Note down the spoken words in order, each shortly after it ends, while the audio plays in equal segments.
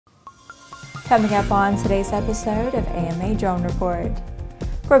Coming up on today's episode of AMA Drone Report.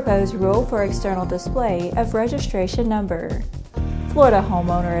 Proposed rule for external display of registration number. Florida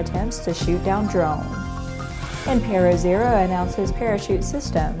homeowner attempts to shoot down drone. And ParaZero announces parachute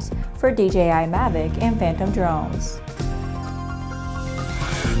systems for DJI Mavic and Phantom drones.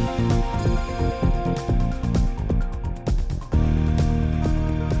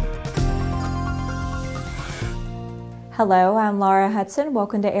 Hello, I'm Laura Hudson.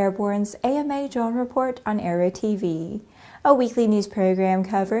 Welcome to Airborne's AMA Drone Report on Aero-TV, a weekly news program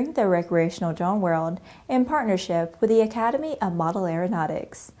covering the recreational drone world in partnership with the Academy of Model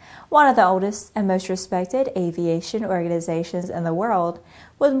Aeronautics, one of the oldest and most respected aviation organizations in the world,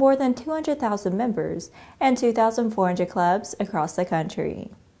 with more than 200,000 members and 2,400 clubs across the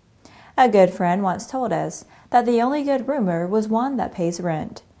country. A good friend once told us that the only good rumor was one that pays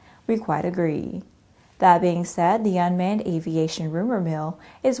rent. We quite agree. That being said, the unmanned aviation rumor mill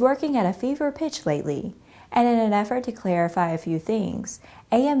is working at a fever pitch lately, and in an effort to clarify a few things,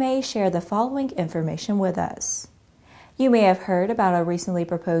 AMA shared the following information with us. You may have heard about a recently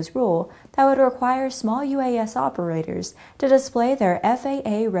proposed rule that would require small UAS operators to display their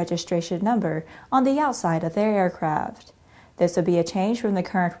FAA registration number on the outside of their aircraft. This would be a change from the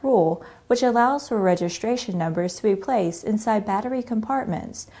current rule, which allows for registration numbers to be placed inside battery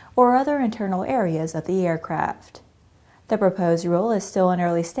compartments or other internal areas of the aircraft. The proposed rule is still in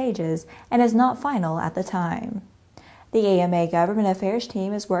early stages and is not final at the time. The AMA Government Affairs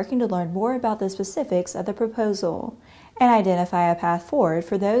team is working to learn more about the specifics of the proposal and identify a path forward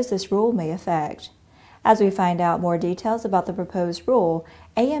for those this rule may affect. As we find out more details about the proposed rule,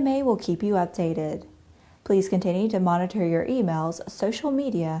 AMA will keep you updated. Please continue to monitor your emails, social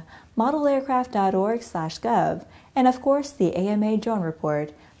media, modelaircraft.org/gov, and of course the AMA Drone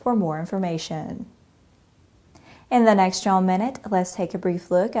Report for more information. In the next Drone Minute, let's take a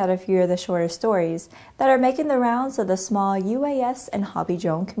brief look at a few of the shorter stories that are making the rounds of the small UAS and hobby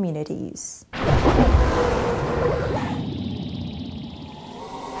drone communities.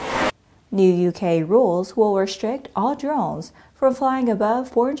 New UK rules will restrict all drones from flying above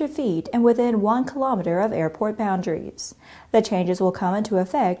 400 feet and within 1 kilometer of airport boundaries. The changes will come into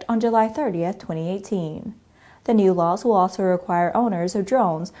effect on July 30th, 2018. The new laws will also require owners of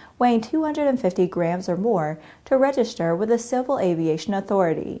drones weighing 250 grams or more to register with the Civil Aviation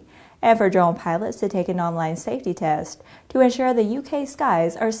Authority, and for drone pilots to take an online safety test to ensure the UK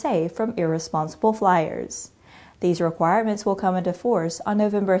skies are safe from irresponsible flyers. These requirements will come into force on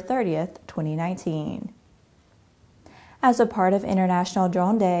November 30th, 2019. As a part of International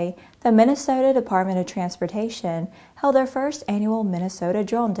Drone Day, the Minnesota Department of Transportation held their first annual Minnesota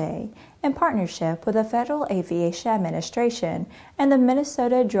Drone Day in partnership with the Federal Aviation Administration and the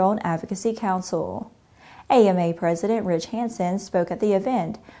Minnesota Drone Advocacy Council. AMA President Rich Hansen spoke at the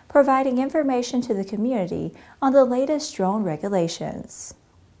event, providing information to the community on the latest drone regulations.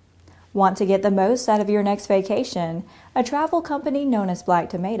 Want to get the most out of your next vacation? A travel company known as Black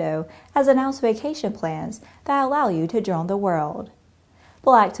Tomato has announced vacation plans that allow you to drone the world.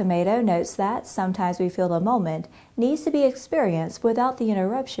 Black Tomato notes that sometimes we feel the moment needs to be experienced without the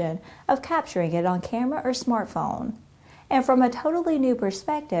interruption of capturing it on camera or smartphone, and from a totally new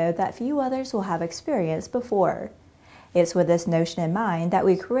perspective that few others will have experienced before. It's with this notion in mind that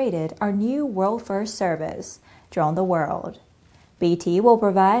we created our new world-first service, Drone the World. BT will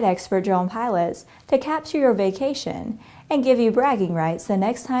provide expert drone pilots to capture your vacation and give you bragging rights the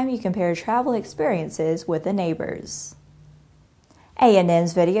next time you compare travel experiences with the neighbors.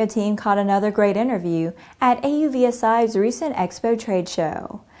 A&N's video team caught another great interview at UVSI's recent Expo trade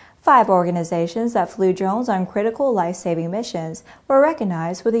show. 5 organizations that flew drones on critical life-saving missions were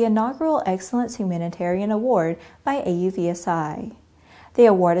recognized with the inaugural Excellence Humanitarian Award by UVSI. The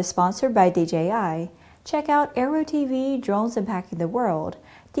award is sponsored by DJI. Check out Aero-TV Drones Impacting the World,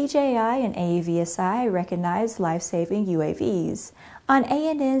 DJI and UVSI Recognized Life-Saving UAVs, on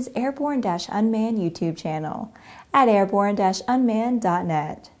A&N's Airborne-Unmanned YouTube channel at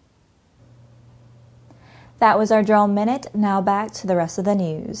airborne-unmanned.net. That was our Drone Minute. Now back to the rest of the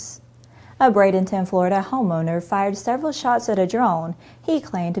news. A Bradenton, Florida homeowner fired several shots at a drone he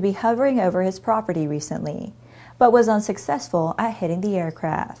claimed to be hovering over his property recently, but was unsuccessful at hitting the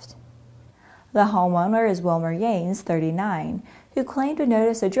aircraft. The homeowner is Wilmer Yanes, 39, who claimed to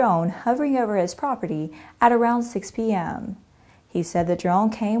notice a drone hovering over his property at around 6 p.m. He said the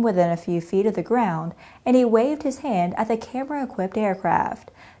drone came within a few feet of the ground and he waved his hand at the camera-equipped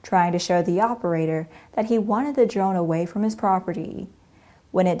aircraft, trying to show the operator that he wanted the drone away from his property.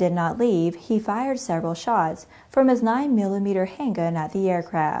 When it did not leave, he fired several shots from his 9mm handgun at the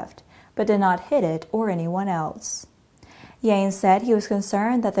aircraft, but did not hit it or anyone else. Yanes said he was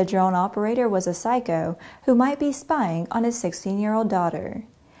concerned that the drone operator was a psycho who might be spying on his 16-year-old daughter.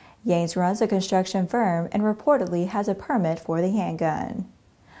 Yanes runs a construction firm and reportedly has a permit for the handgun.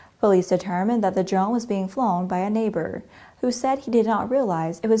 Police determined that the drone was being flown by a neighbor, who said he did not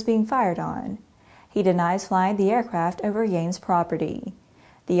realize it was being fired on. He denies flying the aircraft over Yanes' property.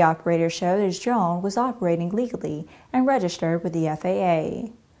 The operator showed his drone was operating legally and registered with the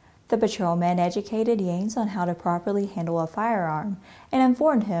FAA. The patrolman educated Yanes on how to properly handle a firearm and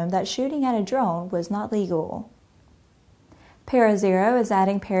informed him that shooting at a drone was not legal. ParaZero is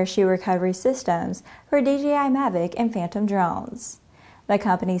adding parachute recovery systems for DJI Mavic and Phantom drones. The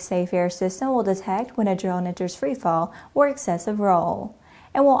company's SafeAir system will detect when a drone enters freefall or excessive roll,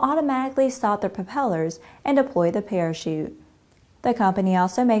 and will automatically stop the propellers and deploy the parachute. The company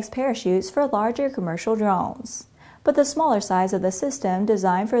also makes parachutes for larger commercial drones, but the smaller size of the system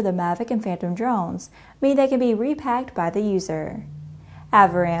designed for the Mavic and Phantom drones mean they can be repacked by the user.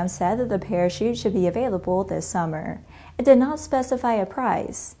 Aviram said that the parachute should be available this summer. It did not specify a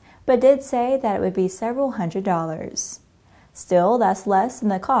price, but did say that it would be several $100s. Still, that's less than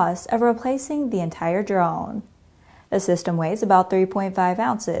the cost of replacing the entire drone. The system weighs about 3.5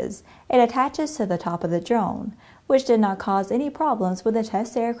 ounces. It attaches to the top of the drone, which did not cause any problems with the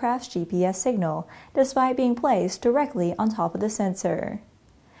test aircraft's GPS signal, despite being placed directly on top of the sensor.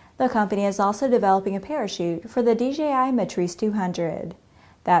 The company is also developing a parachute for the DJI Matrice 200.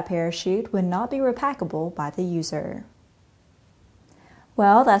 That parachute would not be repackable by the user.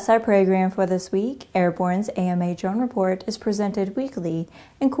 Well, that's our program for this week. Airborne's AMA Drone Report is presented weekly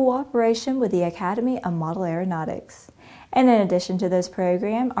in cooperation with the Academy of Model Aeronautics. And in addition to this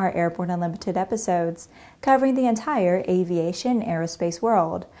program, our Airborne Unlimited episodes, covering the entire aviation and aerospace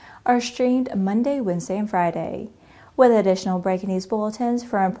world, are streamed Monday, Wednesday, and Friday, with additional breaking news bulletins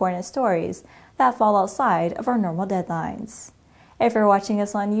for important stories that fall outside of our normal deadlines. If you're watching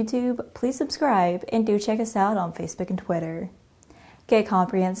us on YouTube, please subscribe and do check us out on Facebook and Twitter. Get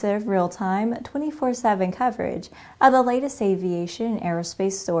comprehensive, real-time, 24/7 coverage of the latest aviation and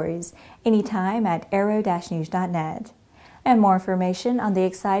aerospace stories anytime at aero-news.net. And more information on the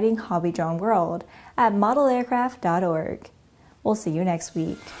exciting hobby drone world at modelaircraft.org. We'll see you next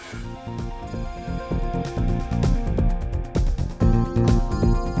week.